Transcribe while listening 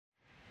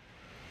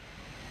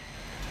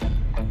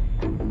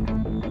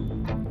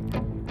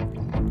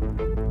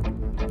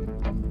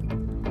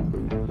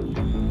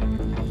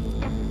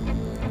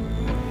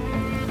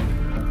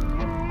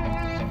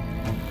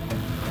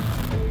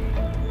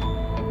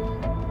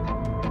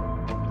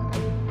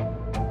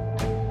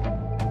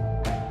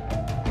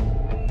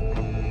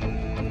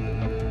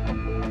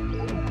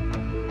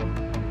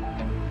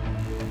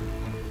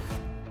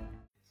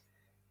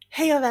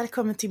och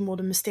välkommen till Mord-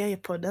 och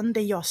Mysteriepodden. Det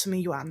är jag som är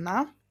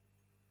Joanna.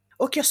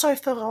 Och jag sa i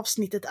förra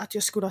avsnittet att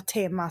jag skulle ha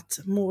temat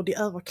mord i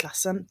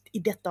överklassen i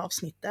detta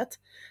avsnittet.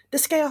 Det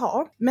ska jag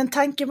ha, men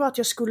tanken var att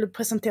jag skulle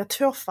presentera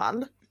 2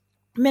 fall.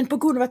 Men på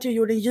grund av att jag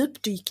gjorde en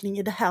djupdykning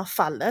i det här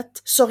fallet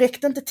så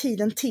räckte inte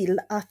tiden till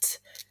att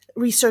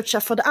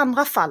researcha för det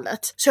andra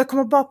fallet. Så jag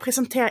kommer bara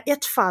presentera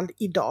ett fall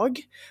idag.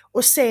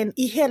 Och sen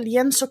i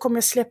helgen så kommer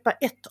jag släppa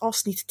ett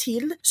avsnitt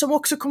till som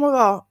också kommer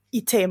vara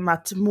i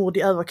temat mord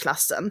i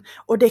överklassen.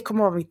 Och det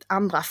kommer vara mitt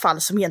andra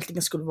fall som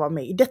egentligen skulle vara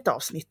med i detta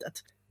avsnittet.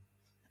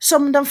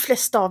 Som de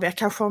flesta av er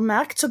kanske har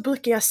märkt så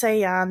brukar jag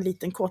säga en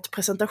liten kort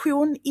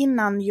presentation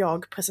innan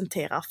jag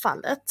presenterar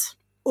fallet.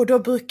 Och då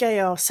brukar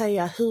jag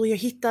säga hur jag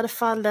hittade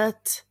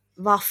fallet,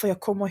 varför jag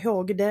kommer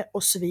ihåg det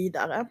och så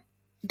vidare.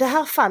 Det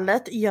här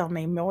fallet gör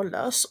mig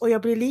mållös och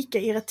jag blir lika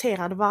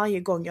irriterad varje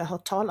gång jag hör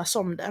talas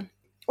om det.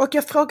 Och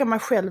jag frågar mig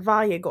själv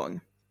varje gång,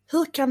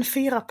 hur kan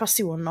 4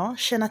 personer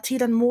känna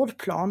till en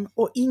mordplan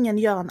och ingen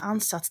gör en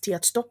ansats till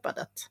att stoppa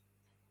det?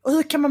 Och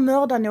hur kan man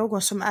mörda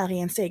någon som är i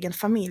ens egen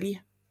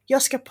familj?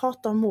 Jag ska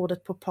prata om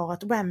mordet på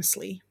paret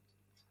Wamsley.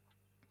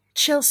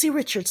 Chelsea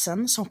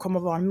Richardson, som kommer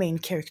vara en main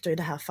character i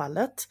det här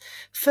fallet,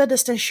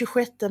 föddes den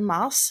 26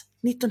 mars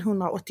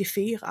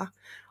 1984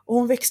 och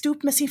hon växte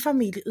upp med sin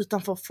familj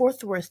utanför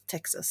Fort Worth,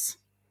 Texas.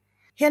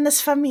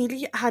 Hennes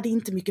familj hade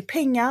inte mycket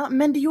pengar,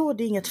 men det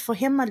gjorde inget för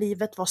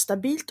hemmalivet var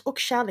stabilt och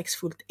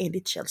kärleksfullt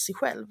enligt Chelsea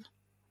själv.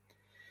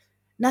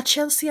 När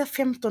Chelsea är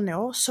 15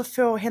 år så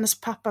får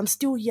hennes pappa en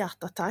stor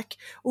hjärtattack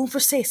och hon får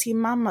se sin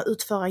mamma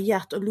utföra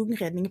hjärt- och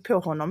lungräddning på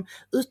honom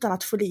utan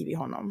att få liv i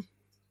honom.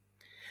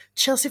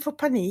 Chelsea får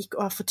panik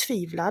och är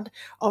förtvivlad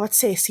av att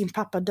se sin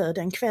pappa dö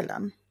den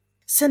kvällen.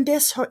 Sen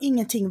dess har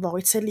ingenting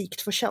varit sig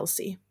likt för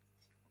Chelsea.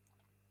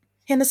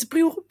 Hennes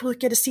bror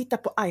brukade sitta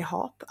på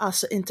IHOP,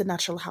 alltså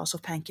International House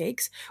of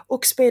Pancakes,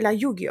 och spela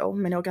Yu-Gi-Oh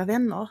med några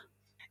vänner.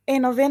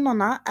 En av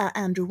vännerna är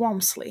Andrew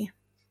Wamsley.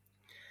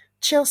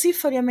 Chelsea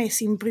följer med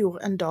sin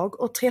bror en dag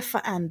och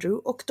träffar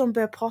Andrew och de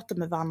börjar prata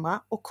med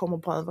varandra och kommer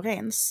bra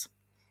överens.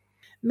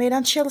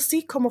 Medan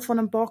Chelsea kommer från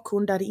en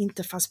bakgrund där det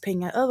inte fanns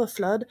pengar i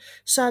överflöd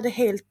så är det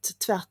helt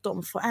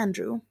tvärtom för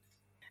Andrew.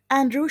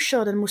 Andrew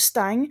körde en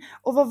Mustang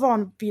och var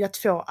van vid att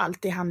få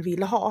allt det han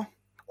ville ha.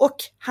 Och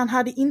han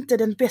hade inte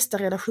den bästa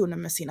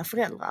relationen med sina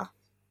föräldrar.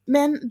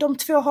 Men de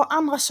två har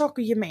andra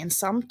saker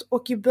gemensamt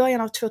och i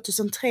början av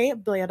 2003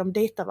 börjar de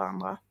dejta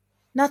varandra.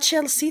 När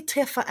Chelsea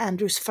träffar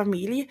Andrews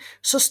familj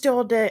så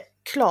står det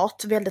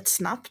klart väldigt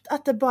snabbt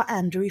att det bara är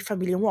Andrew i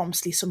familjen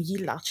Wamsley som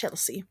gillar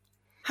Chelsea.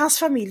 Hans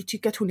familj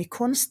tycker att hon är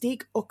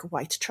konstig och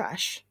white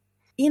trash.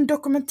 I en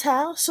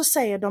dokumentär så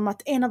säger de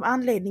att en av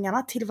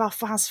anledningarna till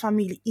varför hans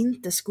familj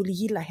inte skulle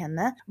gilla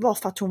henne var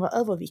för att hon var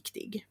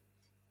överviktig.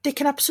 Det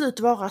kan absolut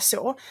vara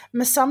så,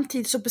 men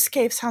samtidigt så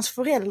beskrevs hans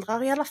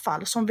föräldrar i alla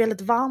fall som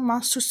väldigt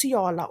varma,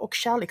 sociala och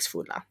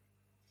kärleksfulla.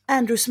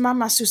 Andrews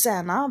mamma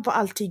Susanna var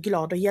alltid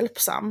glad och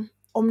hjälpsam.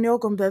 Om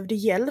någon behövde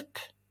hjälp,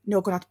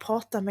 någon att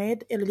prata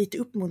med eller lite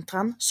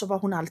uppmuntran så var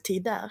hon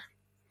alltid där.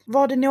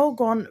 Var det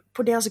någon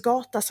på deras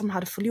gata som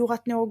hade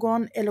förlorat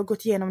någon eller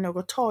gått igenom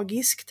något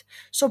tragiskt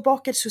så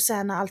bakade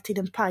Susanna alltid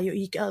en paj och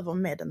gick över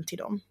med den till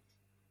dem.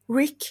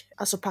 Rick,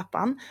 alltså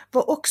pappan,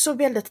 var också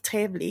väldigt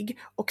trevlig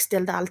och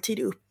ställde alltid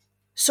upp.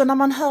 Så när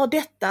man hör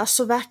detta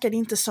så verkar det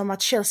inte som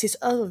att Chelseas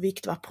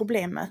övervikt var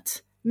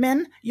problemet.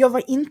 Men jag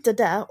var inte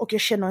där och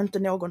jag känner inte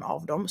någon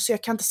av dem så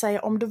jag kan inte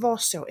säga om det var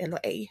så eller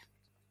ej.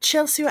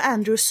 Chelsea och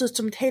Andrew ser ut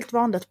som ett helt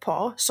vanligt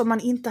par som man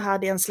inte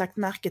hade ens lagt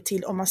märke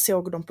till om man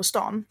såg dem på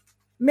stan.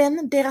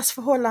 Men deras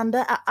förhållande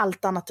är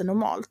allt annat än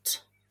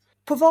normalt.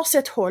 På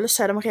varsitt håll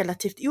så är de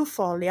relativt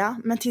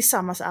ofarliga men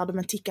tillsammans är de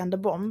en tickande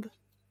bomb.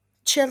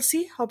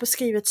 Chelsea har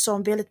beskrivits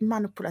som väldigt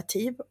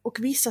manipulativ och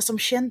vissa som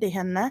kände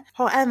henne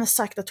har även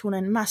sagt att hon är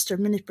en master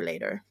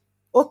manipulator.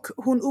 Och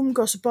hon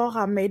umgås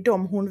bara med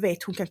dem hon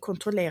vet hon kan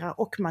kontrollera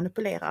och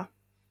manipulera.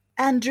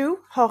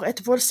 Andrew har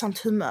ett våldsamt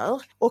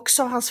humör och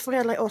sa hans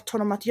föräldrar åt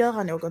honom att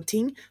göra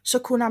någonting så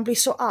kunde han bli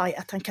så arg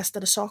att han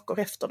kastade saker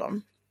efter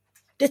dem.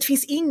 Det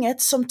finns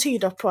inget som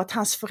tyder på att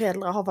hans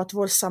föräldrar har varit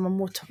våldsamma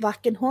mot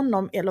varken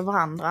honom eller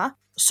varandra,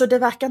 så det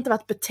verkar inte vara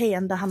ett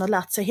beteende han har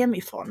lärt sig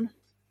hemifrån.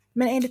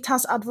 Men enligt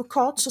hans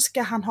advokat så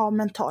ska han ha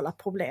mentala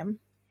problem.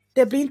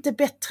 Det blir inte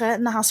bättre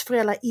när hans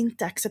föräldrar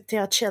inte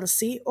accepterar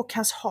Chelsea och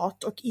hans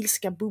hat och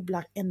ilska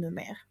bubblar ännu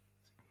mer.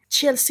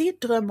 Chelsea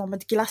drömmer om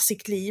ett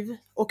glassigt liv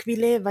och vill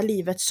leva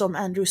livet som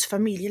Andrews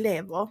familj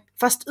lever,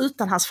 fast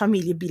utan hans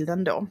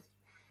familjebilden då.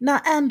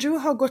 När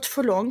Andrew har gått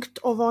för långt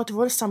och varit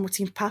våldsam mot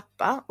sin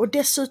pappa och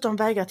dessutom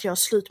vägrat göra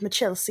slut med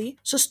Chelsea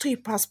så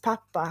stryper hans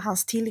pappa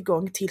hans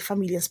tillgång till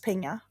familjens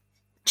pengar.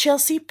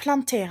 Chelsea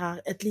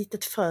planterar ett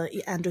litet frö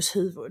i Andrews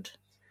huvud.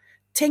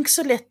 Tänk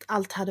så lätt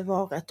allt hade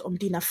varit om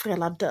dina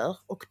föräldrar dör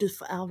och du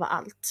får ärva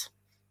allt.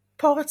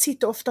 Paret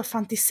sitter ofta och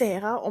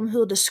fantiserar om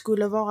hur det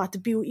skulle vara att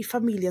bo i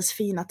familjens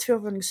fina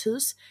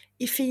 2-våningshus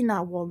i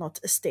fina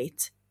Walnut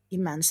Estate i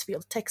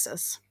Mansfield,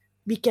 Texas.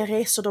 Vilka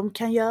resor de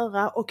kan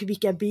göra och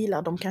vilka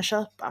bilar de kan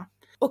köpa.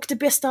 Och det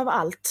bästa av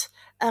allt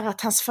är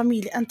att hans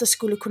familj inte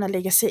skulle kunna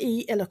lägga sig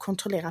i eller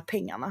kontrollera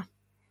pengarna.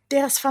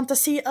 Deras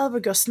fantasi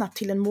övergår snabbt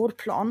till en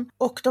mordplan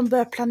och de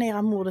börjar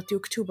planera mordet i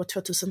oktober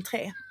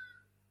 2003.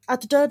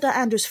 Att döda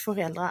Andrews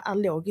föräldrar är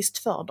logiskt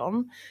för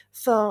dem,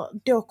 för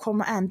då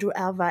kommer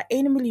Andrew ärva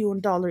 $1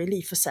 miljon i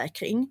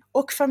livförsäkring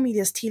och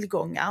familjens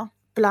tillgångar,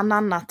 bland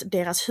annat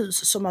deras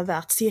hus som är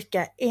värt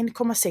cirka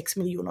 $1,6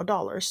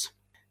 miljoner.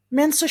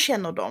 Men så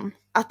känner de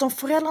att om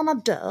föräldrarna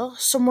dör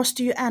så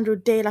måste ju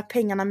Andrew dela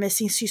pengarna med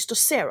sin syster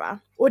Sarah,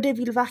 och det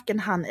vill varken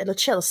han eller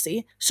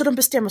Chelsea, så de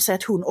bestämmer sig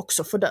att hon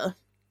också får dö.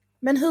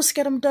 Men hur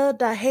ska de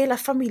döda hela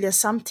familjen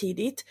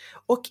samtidigt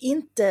och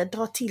inte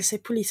dra till sig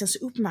polisens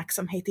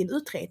uppmärksamhet i en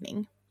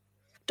utredning?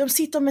 De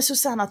sitter med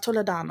Susana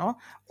Toledano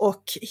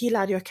och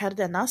Hilario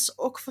Cardenas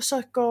och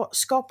försöker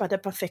skapa den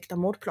perfekta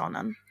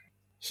mordplanen.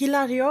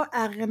 Hilario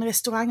är en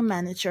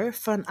restaurangmanager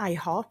för en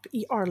IHOP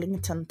i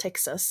Arlington,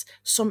 Texas,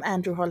 som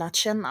Andrew har lärt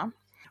känna.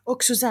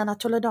 Och Susana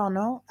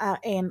Toledano är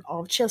en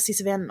av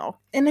Chelseas vänner.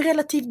 En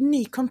relativt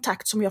ny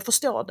kontakt som jag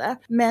förstår det,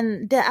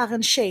 men det är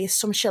en tjej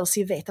som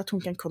Chelsea vet att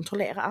hon kan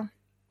kontrollera.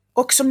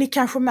 Och som ni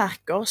kanske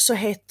märker så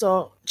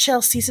heter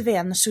Chelseas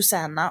vän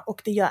Susana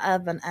och det gör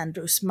även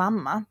Andrews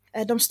mamma.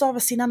 De stavar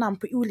sina namn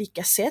på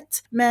olika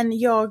sätt, men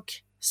jag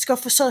ska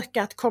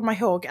försöka att komma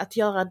ihåg att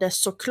göra det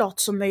så klart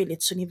som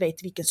möjligt så ni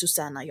vet vilken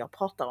Susana jag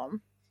pratar om.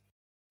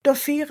 De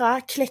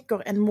 4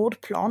 kläcker en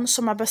mordplan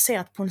som är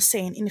baserad på en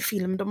scen i en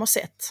film de har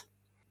sett.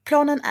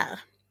 Planen är: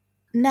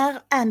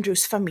 när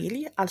Andrews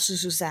familj, alltså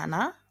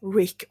Susana,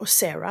 Rick och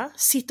Sarah,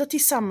 sitter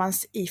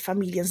tillsammans i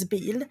familjens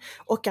bil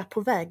och är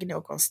på väg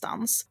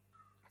någonstans,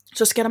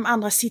 så ska de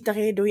andra sitta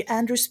redo i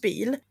Andrews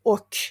bil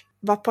och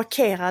vara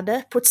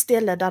parkerade på ett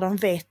ställe där de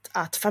vet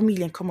att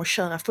familjen kommer att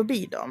köra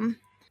förbi dem.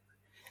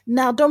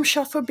 När de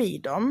kör förbi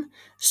dem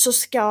så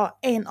ska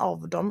en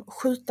av dem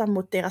skjuta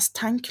mot deras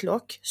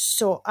tanklock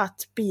så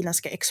att bilen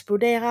ska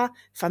explodera,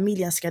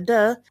 familjen ska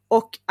dö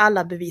och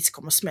alla bevis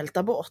kommer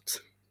smälta bort.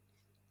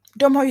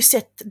 De har ju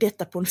sett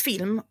detta på en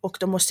film och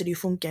då måste det ju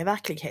funka i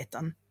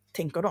verkligheten,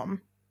 tänker de.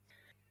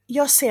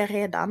 Jag ser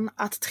redan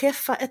att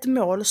träffa ett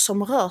mål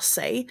som rör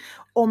sig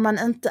om man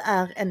inte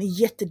är en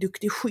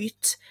jätteduktig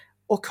skytt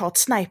och har ett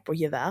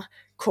snipergevär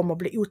kommer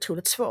bli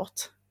otroligt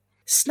svårt.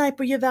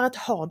 Snipergeväret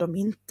har de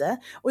inte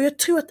och jag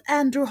tror att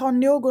Andrew har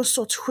någon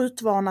sorts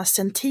skjutvana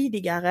sedan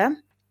tidigare,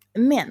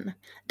 men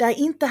det är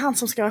inte han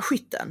som ska vara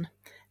skytten.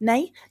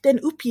 Nej, den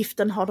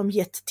uppgiften har de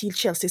gett till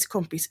Chelseas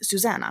kompis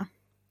Susana.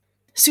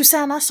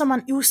 Susana, som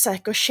en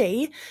osäker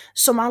tjej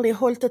som aldrig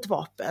hållit ett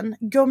vapen,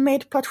 går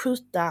med på att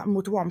skjuta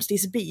mot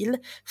Wamsleys bil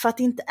för att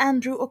inte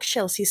Andrew och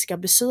Chelsea ska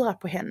bli sura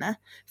på henne,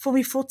 får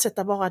vi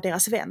fortsätta vara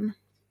deras vän.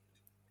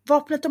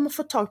 Vapnet de har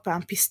fått tag på är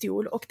en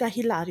pistol och det är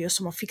Hilario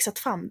som har fixat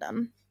fram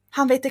den.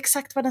 Han vet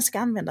exakt vad den ska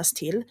användas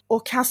till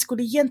och han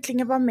skulle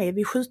egentligen vara med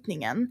vid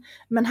skjutningen,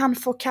 men han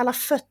får kalla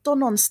fötter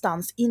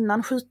någonstans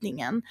innan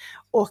skjutningen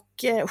och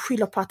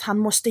skyller på att han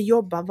måste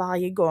jobba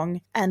varje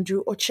gång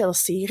Andrew och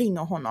Chelsea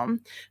ringer honom.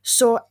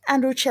 Så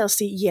Andrew och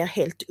Chelsea ger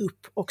helt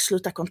upp och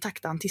slutar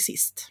kontakta han till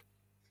sist.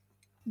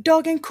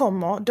 Dagen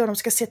kommer då de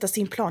ska sätta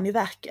sin plan i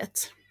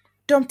verket.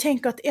 De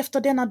tänker att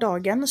efter denna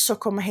dagen så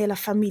kommer hela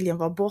familjen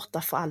vara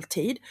borta för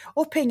alltid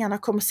och pengarna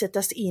kommer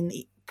sättas in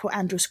på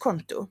Andrews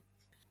konto.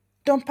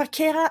 De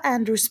parkerar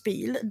Andrews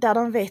bil där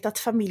de vet att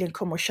familjen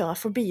kommer att köra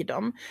förbi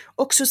dem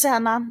och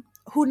Susana,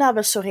 hon är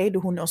väl så redo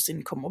hon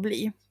någonsin kommer att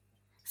bli.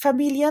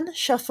 Familjen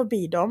kör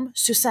förbi dem,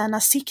 Susana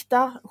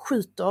siktar,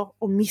 skjuter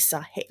och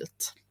missar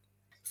helt.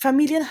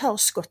 Familjen hör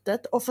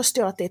skottet och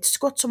förstår att det är ett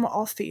skott som har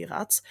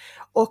avfyrats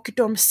och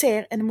de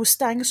ser en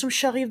Mustang som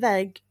kör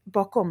iväg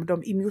bakom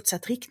dem i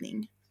motsatt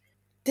riktning.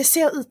 Det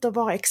ser ut att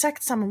vara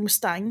exakt samma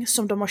Mustang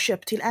som de har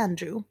köpt till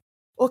Andrew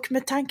och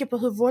med tanke på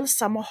hur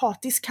våldsam och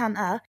hatisk han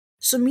är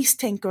så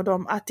misstänker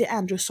de att det är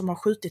Andrew som har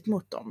skjutit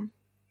mot dem.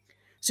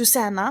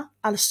 Susana,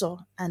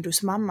 alltså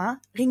Andrews mamma,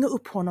 ringer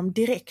upp honom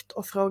direkt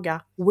och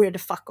frågar “Where the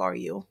fuck are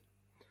you?”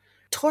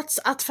 Trots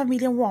att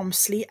familjen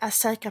Wamsley är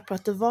säkra på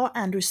att det var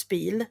Andrews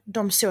bil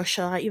de såg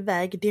köra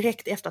iväg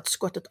direkt efter att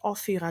skottet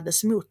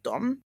avfyrades mot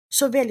dem,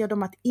 så väljer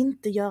de att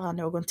inte göra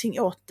någonting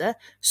åt det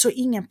så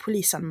ingen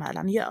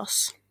polisanmälan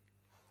görs.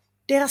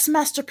 Deras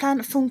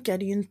masterplan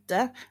funkade ju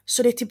inte,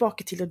 så det är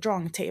tillbaka till the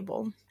drawing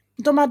table.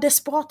 De är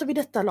desperata vid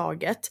detta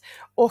laget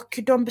och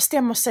de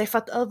bestämmer sig för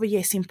att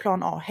överge sin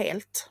plan A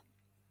helt.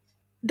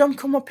 De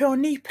kommer på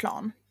en ny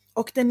plan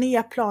och den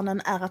nya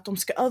planen är att de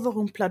ska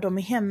överrumpla dem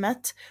i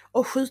hemmet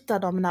och skjuta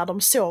dem när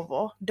de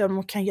sover, då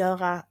de kan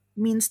göra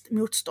minst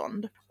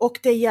motstånd. Och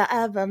det ger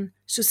även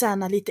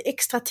Susana lite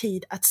extra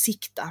tid att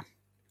sikta.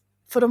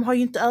 För de har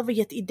ju inte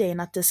övergett idén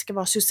att det ska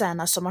vara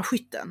Susana som är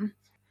skytten.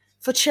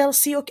 För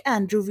Chelsea och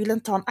Andrew vill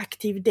inte ha en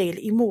aktiv del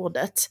i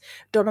mordet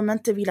då de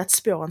inte vill att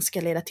spåren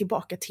ska leda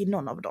tillbaka till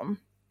någon av dem.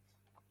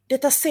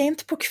 Det är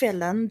sent på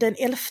kvällen den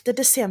 11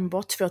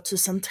 december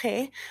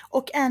 2003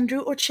 och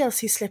Andrew och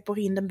Chelsea släpper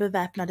in den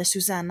beväpnade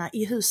Susana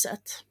i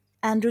huset.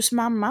 Andrews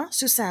mamma,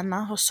 Susana,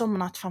 har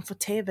somnat framför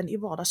tvn i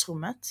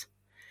vardagsrummet.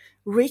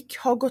 Rick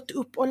har gått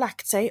upp och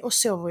lagt sig och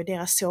sover i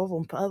deras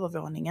sovrum på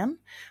övervåningen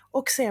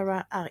och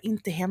Sarah är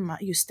inte hemma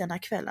just denna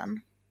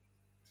kvällen.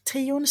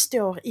 Trion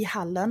står i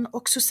hallen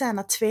och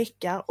Susanna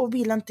tvekar och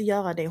vill inte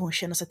göra det hon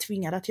känner sig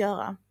tvingad att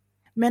göra.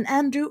 Men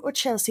Andrew och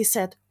Chelsea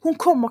säger att hon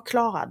kommer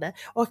klara det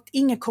och att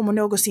ingen kommer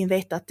någonsin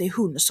veta att det är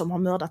hon som har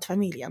mördat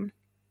familjen.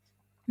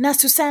 När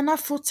Susanna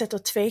fortsätter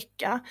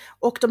tveka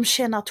och de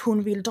känner att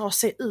hon vill dra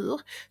sig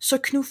ur så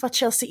knuffar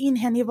Chelsea in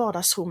henne i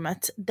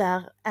vardagsrummet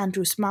där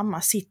Andrews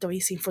mamma sitter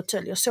i sin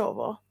fåtölj och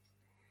sover.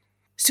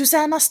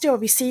 Susanna står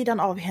vid sidan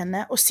av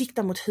henne och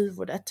siktar mot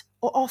huvudet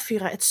och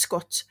avfyrar ett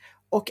skott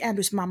och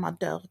Andrews mamma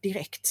dör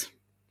direkt.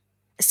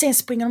 Sen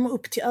springer de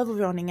upp till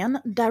övervåningen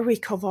där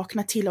Rick har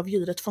vaknat till av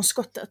ljudet från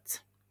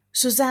skottet.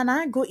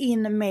 Susanna går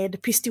in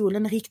med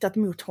pistolen riktad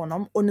mot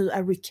honom och nu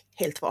är Rick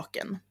helt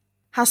vaken.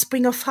 Han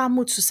springer fram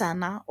mot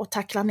Susanna och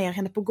tacklar ner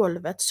henne på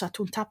golvet så att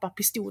hon tappar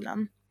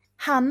pistolen.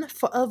 Han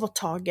får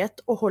övertaget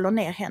och håller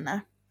ner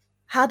henne.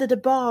 Hade det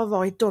bara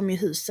varit de i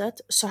huset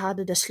så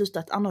hade det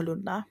slutat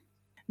annorlunda.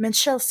 Men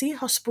Chelsea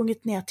har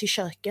sprungit ner till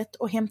köket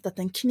och hämtat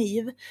en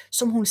kniv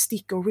som hon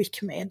sticker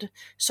Rick med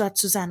så att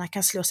Susanna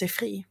kan slå sig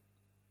fri.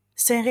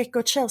 Sen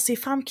räcker Chelsea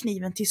fram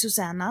kniven till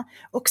Susanna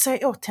och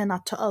säger åt henne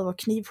att ta över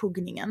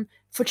knivhuggningen,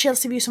 för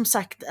Chelsea vill som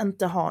sagt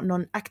inte ha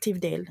någon aktiv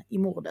del i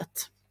mordet.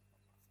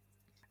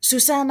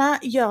 Susanna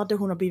gör det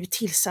hon har blivit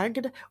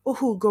tillsagd och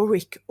hugger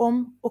Rick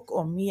om och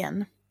om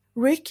igen.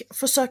 Rick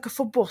försöker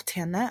få bort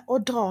henne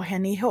och dra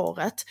henne i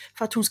håret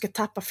för att hon ska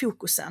tappa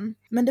fokusen,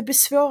 men det blir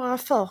svårare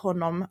för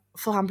honom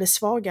för han blir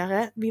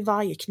svagare vid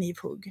varje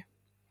knivhugg.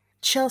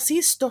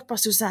 Chelsea stoppar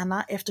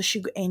Susanna efter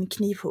 21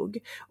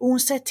 knivhugg och hon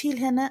säger till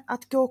henne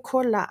att gå och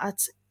kolla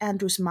att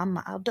Andrews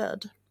mamma är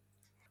död.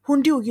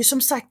 Hon dog ju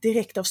som sagt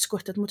direkt av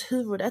skottet mot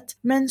huvudet,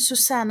 men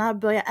Susanna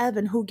börjar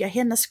även hugga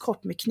hennes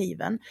kropp med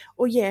kniven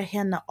och ger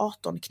henne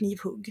 18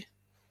 knivhugg.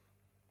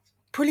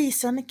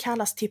 Polisen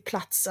kallas till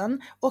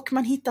platsen och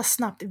man hittar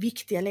snabbt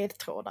viktiga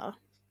ledtrådar.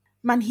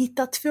 Man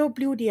hittar 2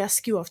 blodiga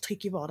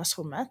skoavtryck i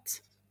vardagsrummet.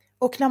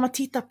 Och när man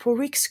tittar på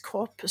Ricks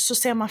kropp så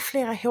ser man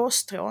flera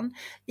hårstrån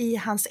i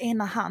hans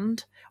ena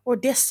hand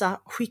och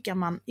dessa skickar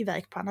man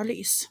iväg på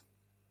analys.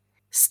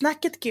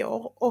 Snacket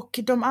går och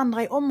de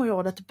andra i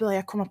området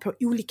börjar komma på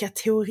olika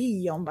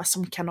teorier om vad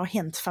som kan ha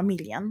hänt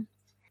familjen.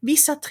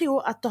 Vissa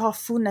tror att det har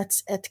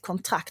funnits ett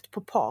kontrakt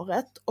på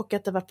paret och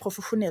att det var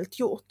professionellt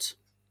gjort.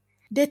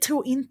 Det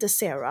tror inte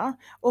Sarah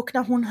och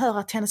när hon hör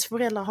att hennes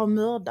föräldrar har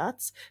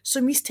mördats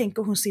så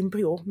misstänker hon sin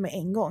bror med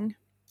en gång.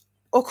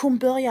 Och hon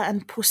börjar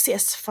en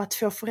process för att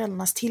få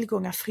föräldrarnas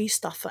tillgångar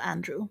frysta för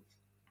Andrew.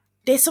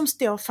 Det som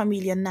står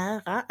familjen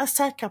nära är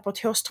säkra på att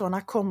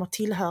hårstråna kommer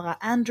tillhöra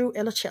Andrew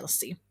eller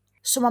Chelsea.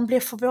 Så man blir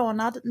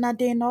förvånad när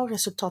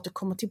DNA-resultatet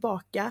kommer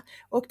tillbaka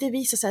och det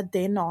visar sig att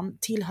DNA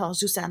tillhör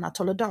Susanna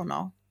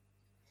Toledano.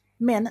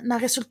 Men när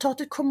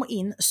resultatet kommer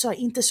in så är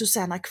inte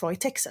Susanna kvar i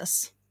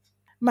Texas.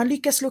 Man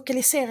lyckas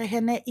lokalisera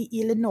henne i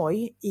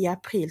Illinois i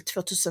april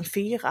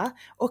 2004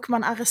 och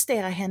man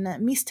arresterar henne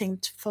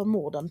misstänkt för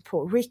morden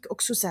på Rick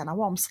och Susanna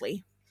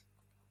Walmsley.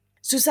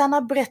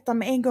 Susanna berättar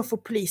med en gång för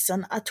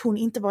polisen att hon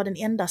inte var den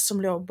enda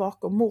som låg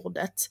bakom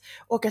mordet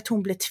och att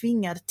hon blev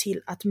tvingad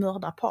till att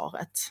mörda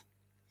paret.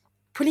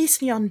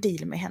 Polisen gör en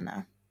deal med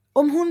henne.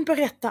 Om hon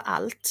berättar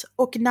allt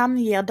och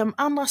namnger de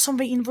andra som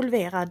var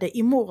involverade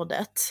i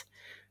mordet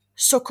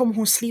så kommer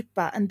hon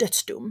slippa en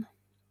dödsdom.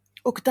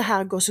 Och det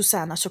här går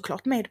Susanna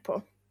såklart med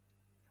på.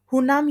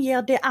 Hon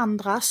namnger de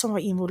andra som var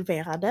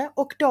involverade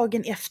och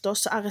dagen efter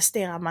så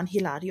arresterar man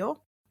Hilario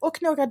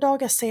och några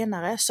dagar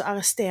senare så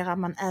arresterar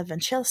man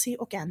även Chelsea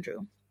och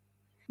Andrew.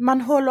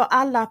 Man håller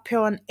alla på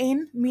en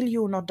 $1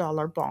 million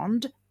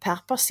bond per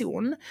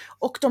person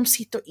och de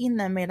sitter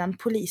inne medan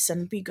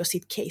polisen bygger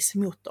sitt case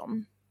mot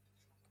dem.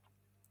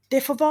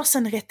 Det får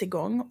varsin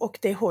rättegång och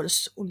det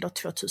hålls under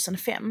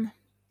 2005.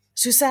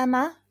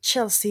 Susanna,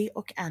 Chelsea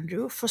och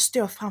Andrew får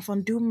stå framför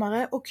en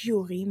domare och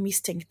jury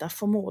misstänkta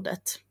för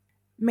mordet,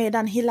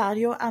 medan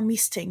Hilario är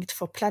misstänkt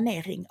för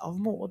planering av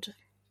mord.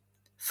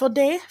 För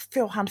det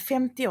får han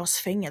 50 års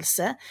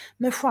fängelse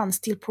med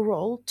chans till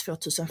parole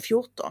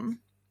 2014.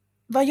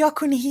 Vad jag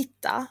kunde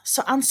hitta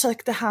så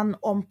ansökte han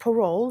om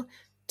parole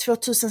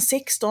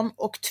 2016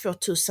 och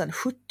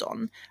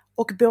 2017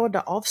 och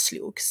båda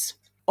avslogs.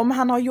 Om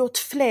han har gjort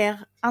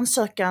fler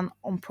ansökan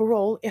om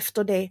parole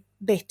efter det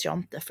vet jag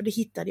inte, för det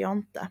hittade jag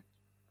inte.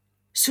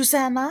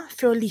 Susanna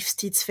får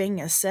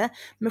livstidsfängelse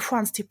med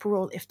chans till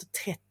parole efter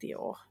 30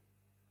 år.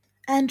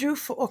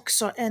 Andrew får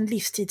också en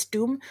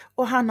livstidsdom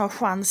och han har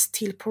chans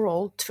till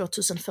parole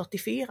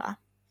 2044.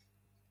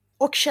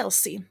 Och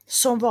Chelsea,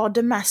 som var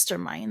the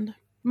mastermind.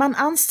 Man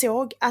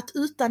ansåg att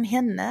utan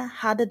henne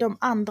hade de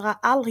andra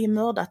aldrig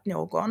mördat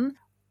någon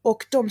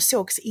och de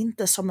sågs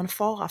inte som en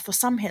fara för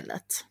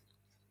samhället.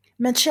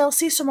 Men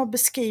Chelsea, som har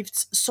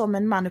beskrivits som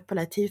en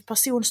manipulativ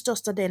person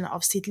största delen av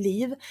sitt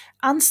liv,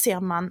 anser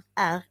man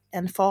är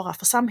en fara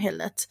för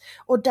samhället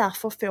och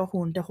därför får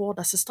hon det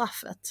hårdaste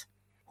straffet.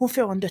 Hon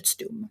får en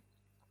dödsdom.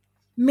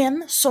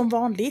 Men som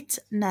vanligt,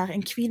 när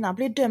en kvinna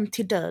blir dömd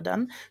till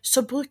döden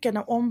så brukar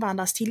den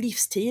omvandlas till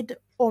livstid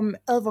om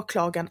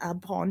överklagan är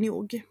bra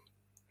nog.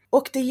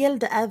 Och det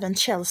gällde även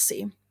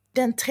Chelsea.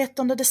 Den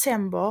 13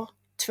 december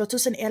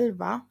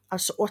 2011,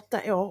 alltså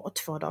 8 år och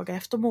 2 dagar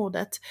efter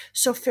mordet,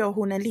 så får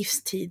hon en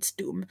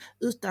livstidsdom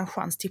utan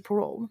chans till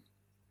parole.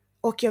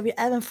 Och jag vill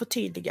även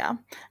förtydliga,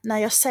 när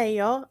jag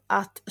säger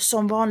att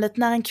som vanligt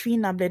när en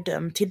kvinna blir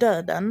dömd till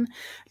döden,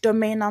 då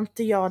menar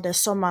inte jag det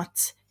som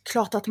att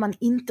klart att man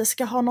inte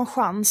ska ha någon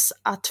chans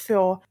att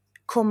få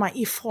komma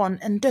ifrån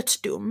en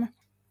dödsdom.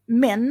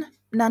 Men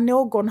när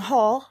någon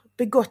har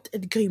begått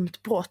ett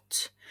grymt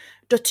brott,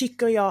 då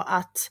tycker jag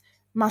att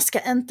man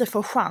ska inte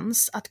få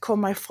chans att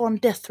komma ifrån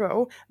death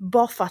row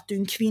bara för att du är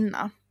en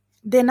kvinna.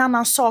 Det är en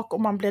annan sak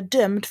om man blir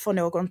dömd för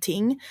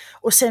någonting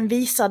och sen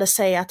visar det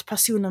sig att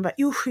personen var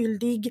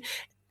oskyldig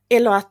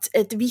eller att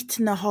ett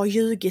vittne har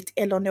ljugit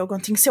eller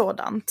någonting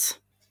sådant.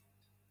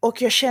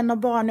 Och jag känner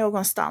bara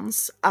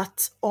någonstans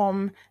att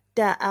om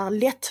det är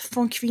lätt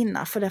för en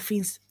kvinna, för det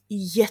finns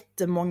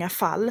jättemånga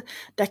fall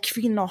där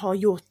kvinnor har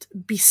gjort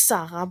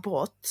bizarra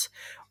brott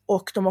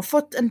och de har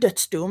fått en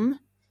dödsdom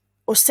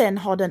och sen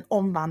har den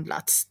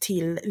omvandlats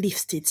till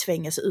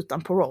livstidsfängelse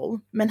utan parole.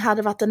 Men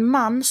hade det varit en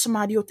man som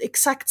hade gjort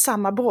exakt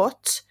samma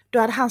brott, då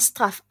hade hans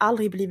straff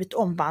aldrig blivit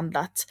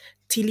omvandlat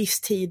till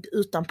livstid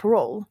utan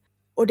parole.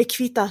 Och det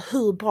kvittar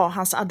hur bra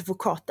hans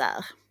advokat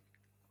är.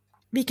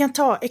 Vi kan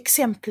ta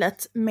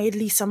exemplet med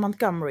Lisa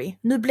Montgomery.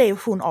 Nu blev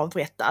hon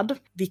avrättad,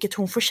 vilket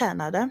hon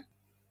förtjänade.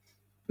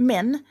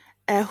 Men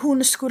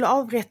hon skulle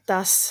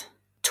avrättas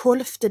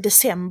 12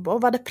 december,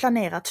 var det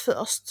planerat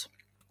först.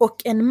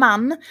 Och en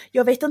man,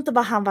 jag vet inte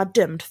vad han var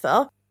dömd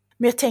för,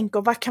 men jag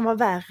tänker vad kan vara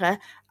värre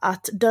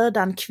att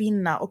döda en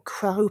kvinna och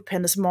skära upp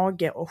hennes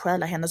mage och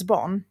stjäla hennes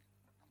barn.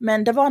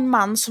 Men det var en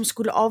man som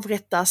skulle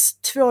avrättas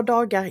 2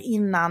 dagar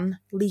innan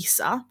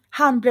Lisa.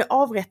 Han blev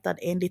avrättad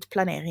enligt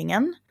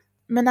planeringen.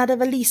 Men när det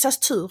var Lisas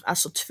tur,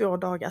 alltså 2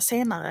 dagar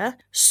senare,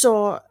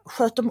 så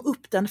sköt de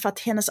upp den för att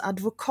hennes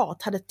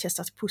advokat hade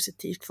testat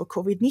positivt för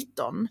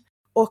covid-19.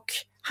 Och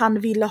han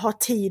ville ha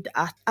tid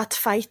att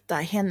fighta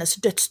hennes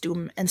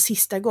dödsdom en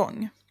sista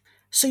gång.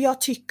 Så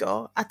jag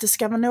tycker att det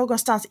ska vara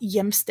någonstans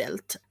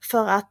jämställt,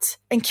 för att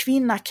en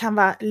kvinna kan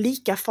vara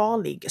lika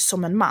farlig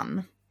som en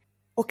man.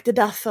 Och det är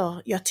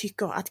därför jag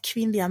tycker att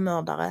kvinnliga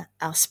mördare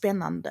är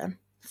spännande.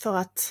 För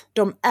att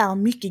de är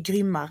mycket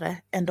grymmare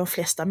än de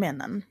flesta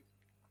männen.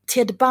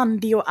 Ted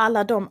Bundy och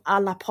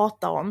alla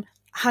pratar om,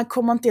 han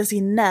kommer inte ens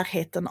i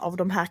närheten av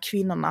de här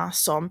kvinnorna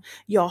som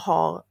jag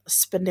har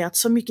spenderat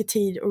så mycket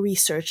tid att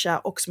researcha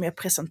och som jag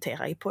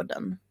presenterar i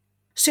podden.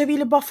 Så jag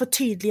ville bara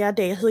förtydliga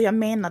det, hur jag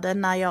menade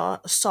när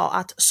jag sa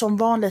att som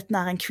vanligt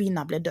när en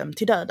kvinna blir dömd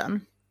till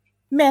döden.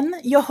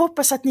 Men jag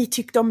hoppas att ni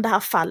tyckte om det här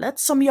fallet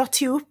som jag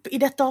tog upp i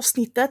detta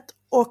avsnittet,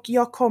 och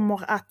jag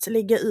kommer att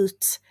lägga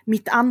ut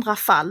mitt andra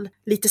fall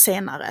lite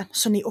senare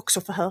så ni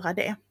också får höra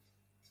det.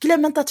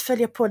 Glöm inte att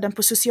följa podden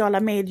på sociala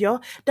medier.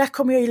 Där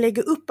kommer jag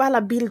lägga upp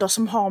alla bilder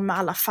som har med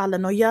alla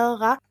fallen att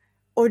göra.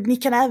 Och ni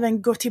kan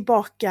även gå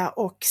tillbaka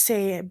och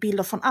se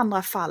bilder från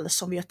andra fall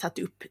som vi har tagit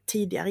upp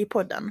tidigare i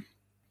podden.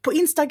 På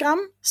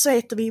Instagram så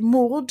heter vi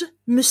Mord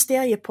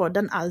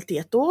Mysteriepodden, allt i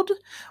ett ord.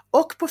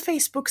 Och på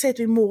Facebook så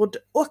heter vi Mord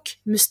och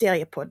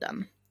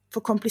Mysteriepodden.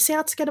 För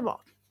komplicerat ska det vara.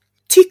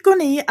 Tycker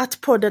ni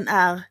att podden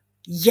är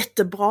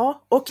jättebra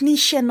och ni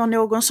känner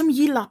någon som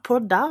gillar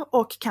poddar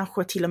och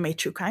kanske till och med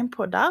true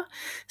crime-poddar,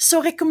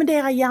 så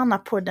rekommendera gärna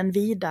podden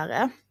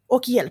vidare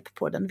och hjälp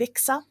podden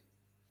växa.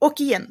 Och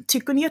igen,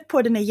 tycker ni att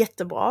podden är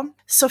jättebra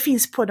så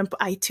finns podden på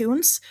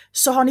iTunes,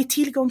 så har ni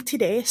tillgång till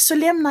det så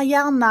lämna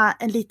gärna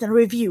en liten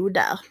review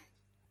där.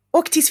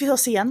 Och tills vi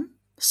hörs igen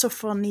så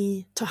får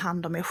ni ta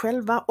hand om er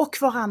själva och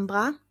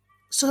varandra,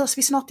 så hörs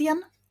vi snart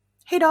igen.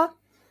 Hej då!